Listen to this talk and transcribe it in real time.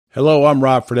Hello, I'm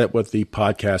Rob Fredette with the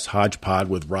podcast Hodgepod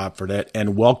with Rob Fredette,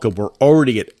 and welcome. We're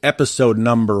already at episode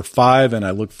number 5, and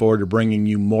I look forward to bringing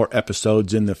you more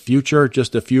episodes in the future.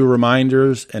 Just a few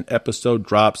reminders, an episode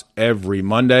drops every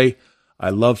Monday. I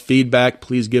love feedback.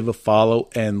 Please give a follow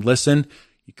and listen.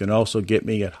 You can also get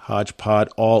me at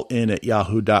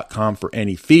hodgepodallin@yahoo.com for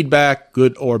any feedback,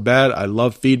 good or bad. I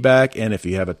love feedback, and if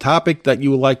you have a topic that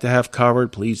you would like to have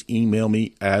covered, please email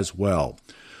me as well.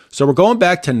 So we're going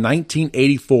back to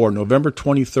 1984, November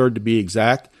 23rd to be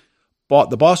exact.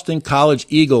 The Boston College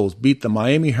Eagles beat the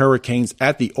Miami Hurricanes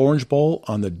at the Orange Bowl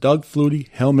on the Doug Flutie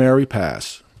Hail Mary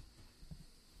pass.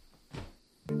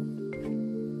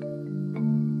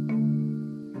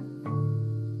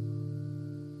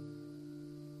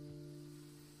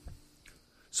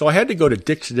 So I had to go to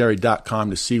dictionary.com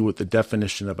to see what the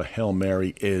definition of a Hail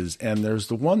Mary is, and there's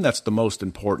the one that's the most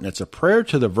important. It's a prayer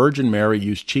to the Virgin Mary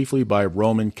used chiefly by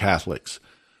Roman Catholics.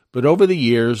 But over the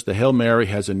years, the Hail Mary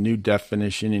has a new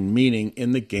definition and meaning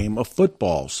in the game of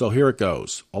football. So here it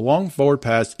goes. A long forward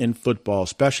pass in football,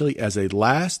 especially as a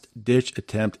last-ditch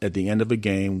attempt at the end of a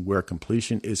game where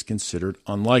completion is considered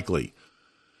unlikely.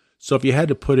 So if you had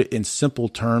to put it in simple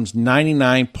terms,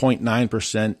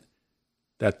 99.9%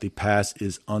 that the pass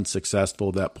is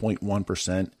unsuccessful, that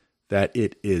 0.1% that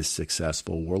it is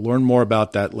successful. We'll learn more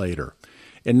about that later.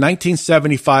 In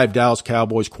 1975, Dallas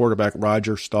Cowboys quarterback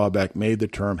Roger Staubach made the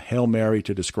term Hail Mary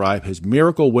to describe his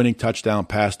miracle-winning touchdown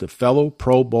pass to fellow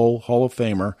Pro Bowl Hall of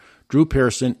Famer Drew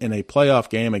Pearson in a playoff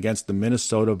game against the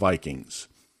Minnesota Vikings.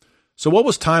 So what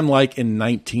was time like in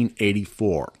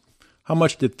 1984? How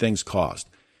much did things cost?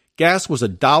 Gas was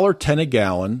 $1.10 a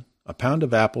gallon. A pound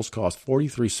of apples cost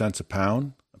 43 cents a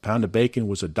pound. A pound of bacon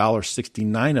was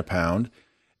 $1.69 a pound.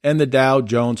 And the Dow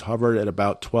Jones hovered at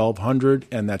about 1,200,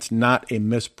 and that's not a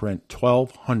misprint,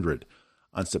 1,200.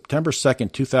 On September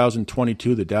 2nd,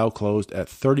 2022, the Dow closed at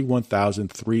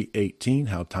 31,318.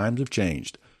 How times have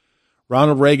changed.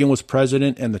 Ronald Reagan was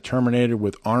president, and the Terminator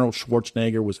with Arnold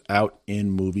Schwarzenegger was out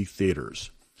in movie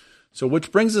theaters. So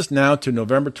which brings us now to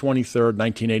November 23rd,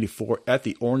 1984 at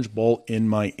the Orange Bowl in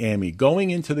Miami.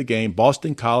 Going into the game,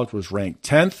 Boston College was ranked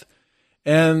 10th,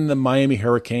 and the Miami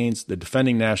Hurricanes, the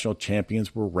defending national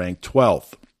champions, were ranked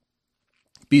 12th.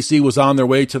 BC was on their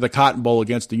way to the Cotton Bowl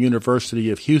against the University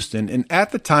of Houston, and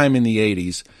at the time in the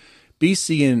 80s,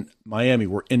 BC and Miami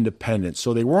were independent,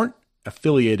 so they weren't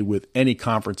affiliated with any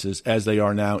conferences as they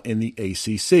are now in the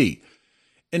ACC.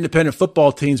 Independent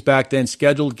football teams back then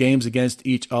scheduled games against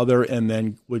each other and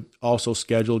then would also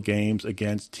schedule games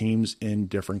against teams in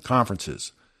different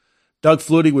conferences. Doug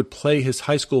Flutie would play his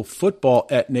high school football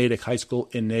at Natick High School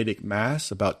in Natick,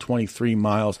 Mass., about 23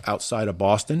 miles outside of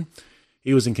Boston.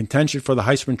 He was in contention for the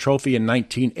Heisman Trophy in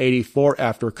 1984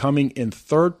 after coming in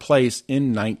third place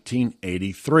in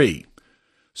 1983.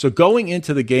 So going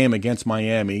into the game against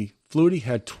Miami, Flutie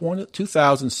had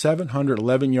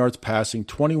 2,711 yards passing,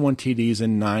 21 TDs,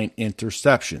 and 9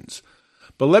 interceptions.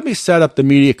 But let me set up the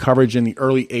media coverage in the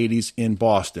early 80s in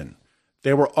Boston.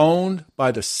 They were owned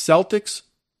by the Celtics,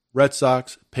 Red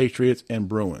Sox, Patriots, and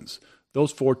Bruins.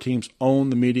 Those 4 teams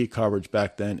owned the media coverage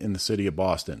back then in the city of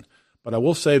Boston. But I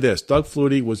will say this, Doug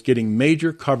Flutie was getting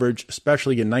major coverage,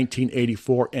 especially in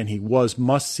 1984, and he was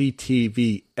must-see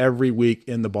TV every week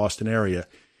in the Boston area.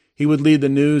 He would lead the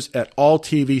news at all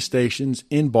TV stations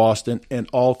in Boston and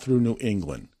all through New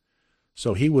England.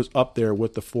 So he was up there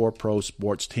with the 4 pro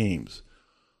sports teams.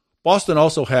 Boston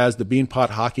also has the Beanpot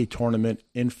Hockey Tournament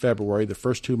in February, the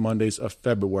first 2 Mondays of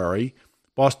February.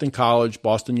 Boston College,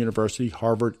 Boston University,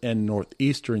 Harvard, and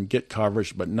Northeastern get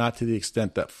coverage, but not to the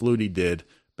extent that Flutie did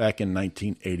back in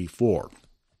 1984.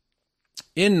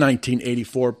 In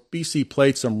 1984, BC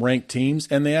played some ranked teams,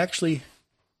 and they actually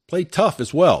played tough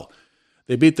as well.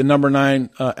 They beat the number 9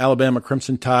 Alabama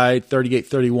Crimson Tide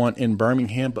 38-31 in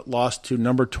Birmingham, but lost to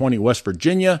number 20 West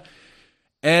Virginia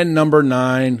and number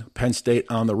 9 Penn State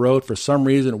on the road. For some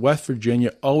reason, West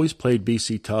Virginia always played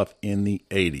BC tough in the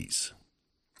 80s.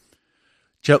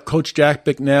 Coach Jack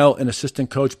Bicknell and assistant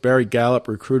coach Barry Gallup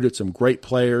recruited some great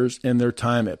players in their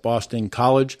time at Boston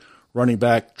College. Running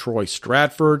back Troy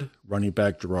Stratford, running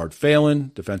back Gerard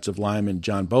Phelan, defensive lineman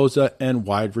John Boza, and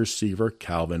wide receiver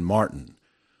Calvin Martin.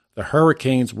 The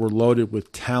Hurricanes were loaded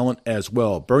with talent as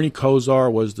well. Bernie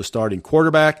Kosar was the starting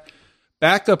quarterback.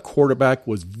 Backup quarterback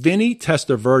was Vinny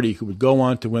Testaverde, who would go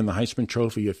on to win the Heisman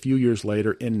Trophy a few years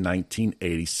later in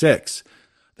 1986.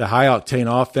 The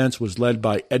high-octane offense was led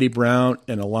by Eddie Brown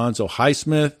and Alonzo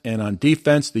Highsmith, and on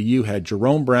defense, the U had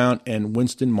Jerome Brown and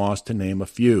Winston Moss, to name a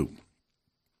few.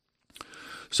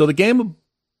 So the game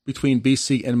between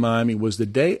BC and Miami was the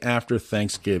day after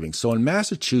Thanksgiving. So in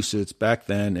Massachusetts back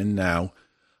then and now,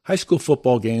 high school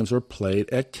football games are played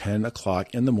at 10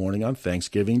 o'clock in the morning on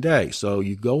Thanksgiving Day. So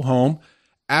you go home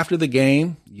after the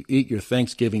game, you eat your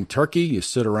Thanksgiving turkey, you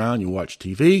sit around, you watch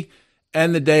TV,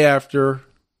 and the day after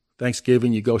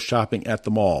Thanksgiving, you go shopping at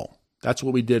the mall. That's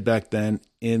what we did back then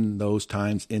in those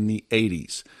times in the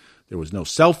 80s. There was no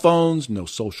cell phones, no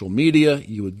social media.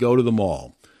 You would go to the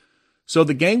mall. So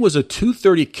the game was a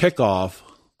 2:30 kickoff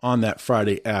on that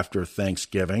Friday after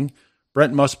Thanksgiving.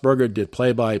 Brent Musburger did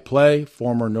play-by-play.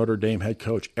 Former Notre Dame head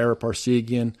coach Eric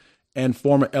Parsegian and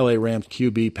former LA Rams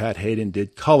QB Pat Hayden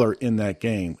did color in that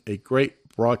game. A great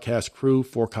broadcast crew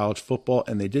for college football,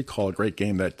 and they did call a great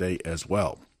game that day as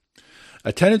well.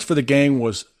 Attendance for the game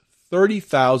was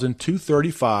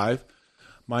 30,235.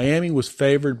 Miami was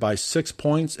favored by 6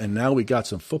 points, and now we got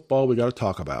some football we got to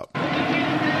talk about.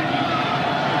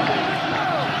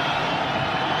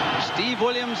 Steve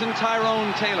Williams and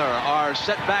Tyrone Taylor are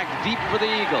set back deep for the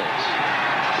Eagles.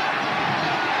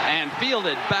 And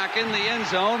fielded back in the end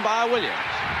zone by Williams.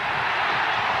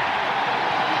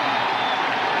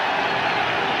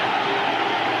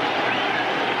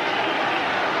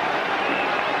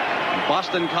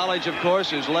 Boston College, of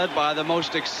course, is led by the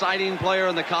most exciting player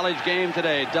in the college game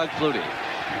today, Doug Flutie.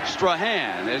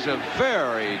 Strahan is a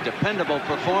very dependable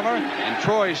performer, and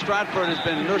Troy Stratford has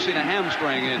been nursing a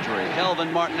hamstring injury.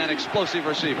 Kelvin Martin, an explosive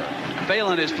receiver.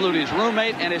 Phelan is Flutie's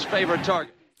roommate and his favorite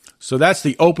target. So that's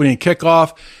the opening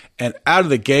kickoff, and out of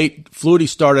the gate, Flutie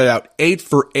started out 8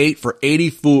 for 8 for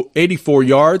 84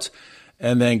 yards,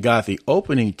 and then got the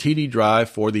opening TD drive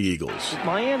for the Eagles.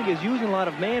 Miami is using a lot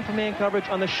of man-for-man coverage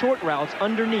on the short routes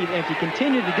underneath, and if you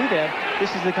continue to do that,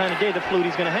 this is the kind of day that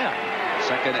Flutie's going to have.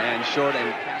 Second and short,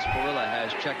 and Casparilla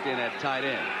has checked in at tight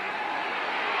end.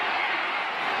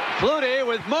 Flutie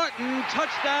with Martin,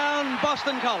 touchdown,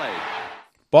 Boston College.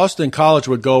 Boston College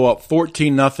would go up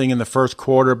 14-0 in the first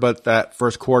quarter, but that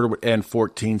first quarter would end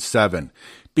 14-7.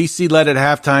 BC led at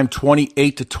halftime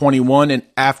 28-21, and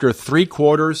after 3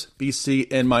 quarters, BC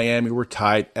and Miami were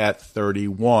tied at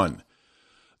 31.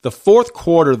 The fourth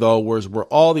quarter, though, was where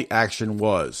all the action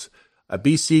was. A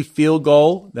BC field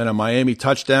goal, then a Miami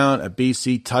touchdown, a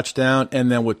BC touchdown, and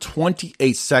then with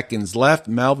 28 seconds left,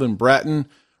 Melvin Bratton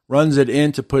runs it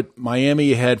in to put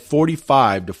Miami ahead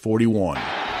 45-41.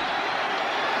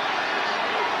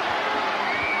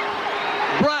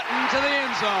 Bratton to the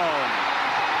end zone.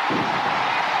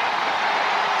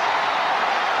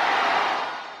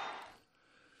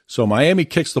 So Miami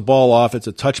kicks the ball off. It's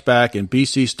a touchback, and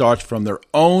BC starts from their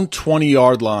own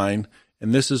 20-yard line,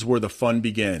 and this is where the fun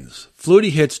begins. Flutie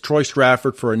hits Troy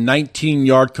Stratford for a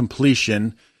 19-yard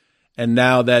completion, and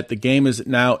now that the game is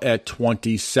now at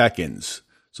 20 seconds.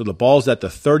 So the ball's at the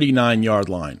 39-yard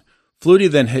line. Flutie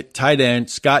then hit tight end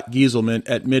Scott Gieselman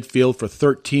at midfield for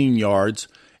 13 yards,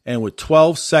 and with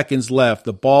 12 seconds left,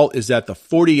 the ball is at the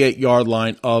 48-yard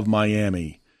line of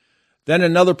Miami. Then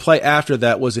another play after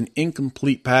that was an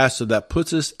incomplete pass, so that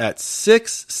puts us at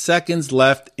 6 seconds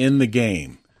left in the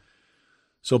game.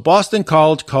 So Boston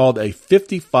College called a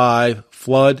 55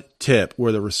 flood tip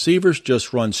where the receivers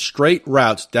just run straight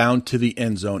routes down to the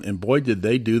end zone, and boy, did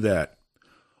they do that.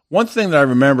 One thing that I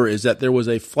remember is that there was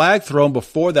a flag thrown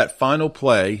before that final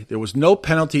play. There was no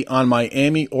penalty on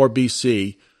Miami or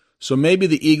BC, so maybe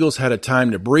the Eagles had a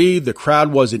time to breathe. The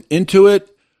crowd wasn't into it.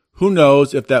 Who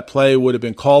knows if that play would have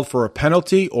been called for a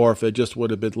penalty or if it just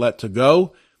would have been let to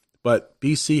go, but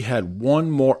BC had one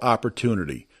more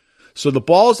opportunity. So the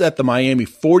ball's at the Miami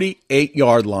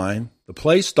 48-yard line. The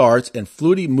play starts, and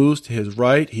Flutie moves to his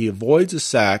right. He avoids a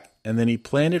sack, and then he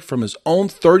planted from his own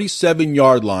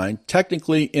 37-yard line.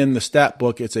 Technically, in the stat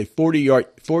book, it's a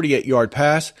 48-yard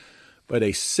pass, but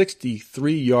a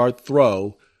 63-yard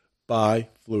throw by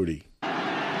Flutie.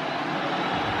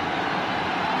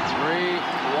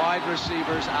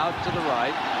 Receivers out to the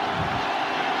right.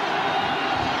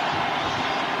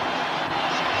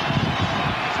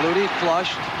 Flutie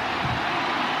flushed.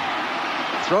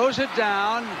 Throws it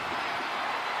down.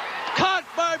 Caught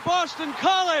by Boston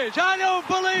College. I don't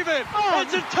believe it.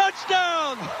 It's a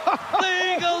touchdown.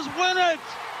 The Eagles win it.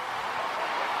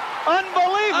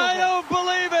 Unbelievable. I don't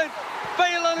believe it.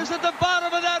 Phelan is at the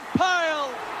bottom of that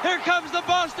pile. Here comes the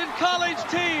Boston College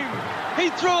team. He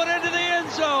threw it into the end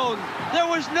zone. There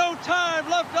was no time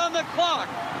left on the clock.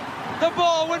 The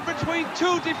ball went between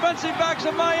 2 defensive backs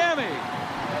of Miami.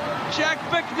 Jack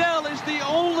Bicknell is the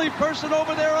only person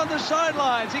over there on the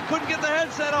sidelines. He couldn't get the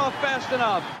headset off fast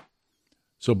enough.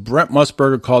 So Brent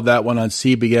Musburger called that one on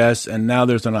CBS, and now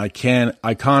there's an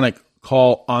iconic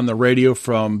call on the radio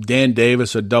from Dan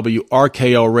Davis at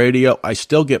WRKO Radio. I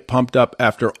still get pumped up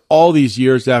after all these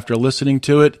years after listening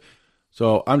to it,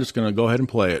 so I'm just going to go ahead and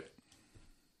play it.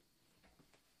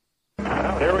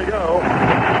 Here we go.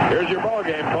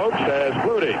 folks, as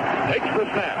Flutie takes the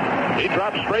snap. He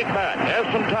drops straight back, has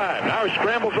some time. Now he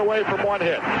scrambles away from one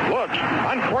hit. Looks,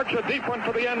 uncorks a deep one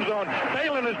for the end zone.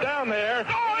 Phelan is down there.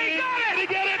 Oh, he got it! He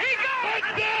got it! He got it!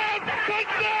 Touchdown!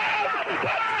 Touchdown!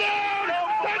 Touchdown!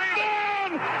 Touchdown!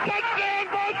 Touchdown,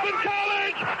 Boston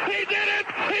College! He did it!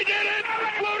 He did it!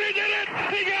 Flutie did it!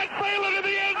 He got Phelan in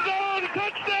the end zone!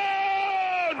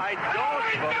 Touchdown! I don't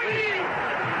believe.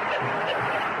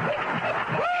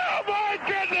 Oh, my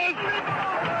goodness!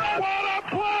 What a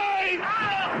play!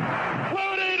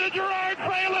 Flutie to Gerard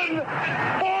Phelan!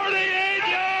 48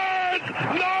 yards!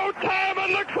 No time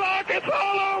on the clock! It's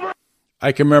all over!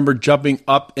 I can remember jumping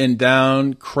up and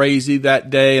down crazy that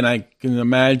day, and I can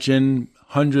imagine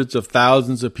hundreds of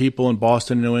thousands of people in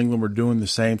Boston and New England were doing the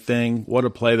same thing. What a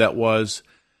play that was.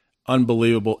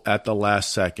 Unbelievable at the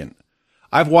last second.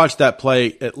 I've watched that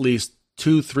play at least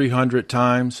 200-300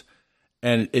 times,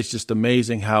 and it's just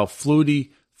amazing how Flutie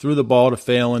threw the ball to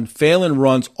Phelan. Phelan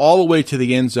runs all the way to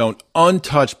the end zone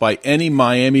untouched by any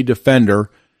Miami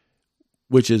defender,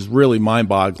 which is really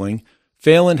mind-boggling.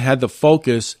 Phelan had the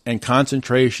focus and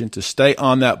concentration to stay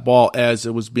on that ball as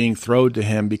it was being thrown to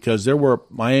him because there were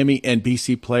Miami and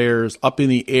BC players up in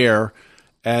the air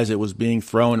as it was being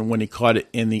thrown when he caught it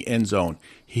in the end zone.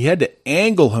 He had to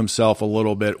angle himself a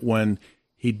little bit when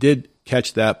he did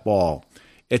catch that ball.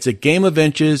 It's a game of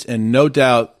inches, and no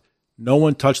doubt no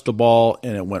one touched the ball,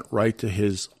 and it went right to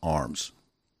his arms.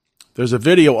 There's a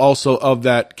video also of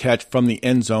that catch from the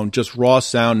end zone, just raw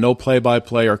sound, no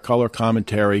play-by-play or color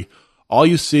commentary. All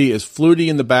you see is Flutie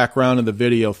in the background of the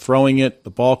video throwing it.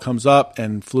 The ball comes up,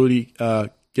 and Flutie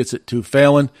gets it to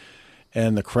Phelan,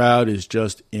 and the crowd is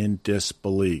just in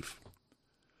disbelief.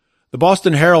 The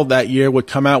Boston Herald that year would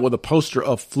come out with a poster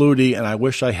of Flutie, and I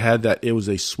wish I had that. It was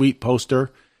a sweet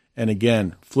poster. And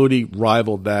again, Flutie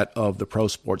rivaled that of the pro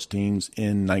sports teams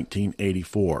in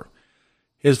 1984.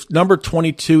 His number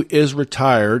 22 is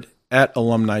retired at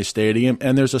Alumni Stadium,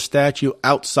 and there's a statue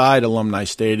outside Alumni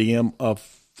Stadium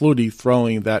of Flutie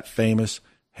throwing that famous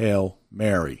Hail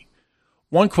Mary.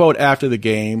 One quote after the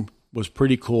game was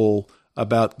pretty cool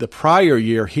about the prior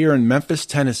year here in Memphis,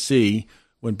 Tennessee,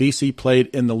 when BC played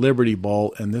in the Liberty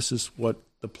Bowl, and this is what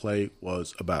the play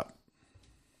was about.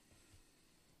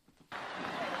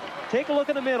 Take a look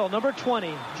in the middle, number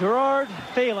 20, Gerard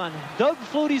Phelan, Doug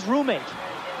Flutie's roommate.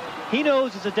 He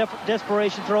knows it's a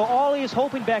desperation throw. All he is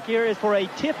hoping back here is for a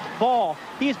tipped ball.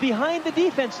 He is behind the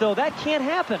defense, though. That can't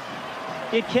happen.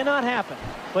 It cannot happen,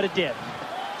 but it did.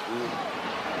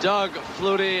 Doug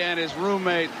Flutie and his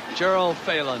roommate, Gerard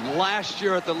Phelan. Last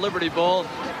year at the Liberty Bowl,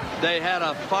 they had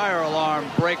a fire alarm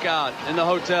break out in the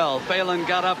hotel. Phelan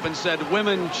got up and said,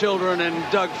 "Women, children, and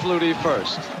Doug Flutie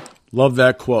first." Love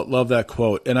that quote. Love that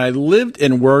quote. And I lived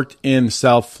and worked in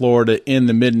South Florida in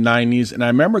the mid-'90s, and I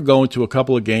remember going to a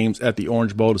couple of games at the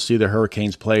Orange Bowl to see the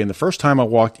Hurricanes play. And the first time I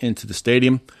walked into the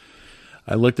stadium,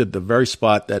 I looked at the very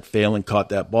spot that Phelan caught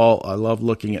that ball. I love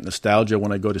looking at nostalgia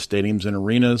when I go to stadiums and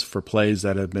arenas for plays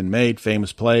that have been made,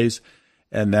 famous plays,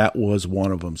 and that was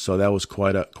one of them. So that was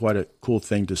quite a cool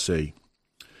thing to see.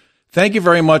 Thank you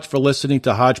very much for listening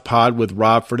to Hodgepod with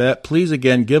Rob Fredette. Please,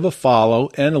 again, give a follow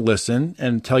and a listen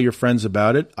and tell your friends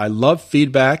about it. I love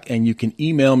feedback, and you can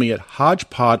email me at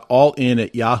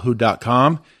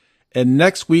hodgepodallin@yahoo.com. And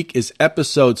next week is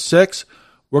episode 6.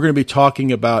 We're going to be talking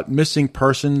about missing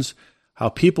persons, how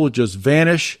people just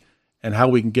vanish, and how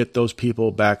we can get those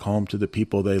people back home to the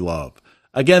people they love.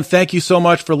 Again, thank you so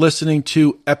much for listening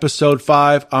to episode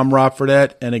 5. I'm Rob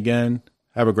Fredette, and again,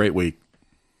 have a great week.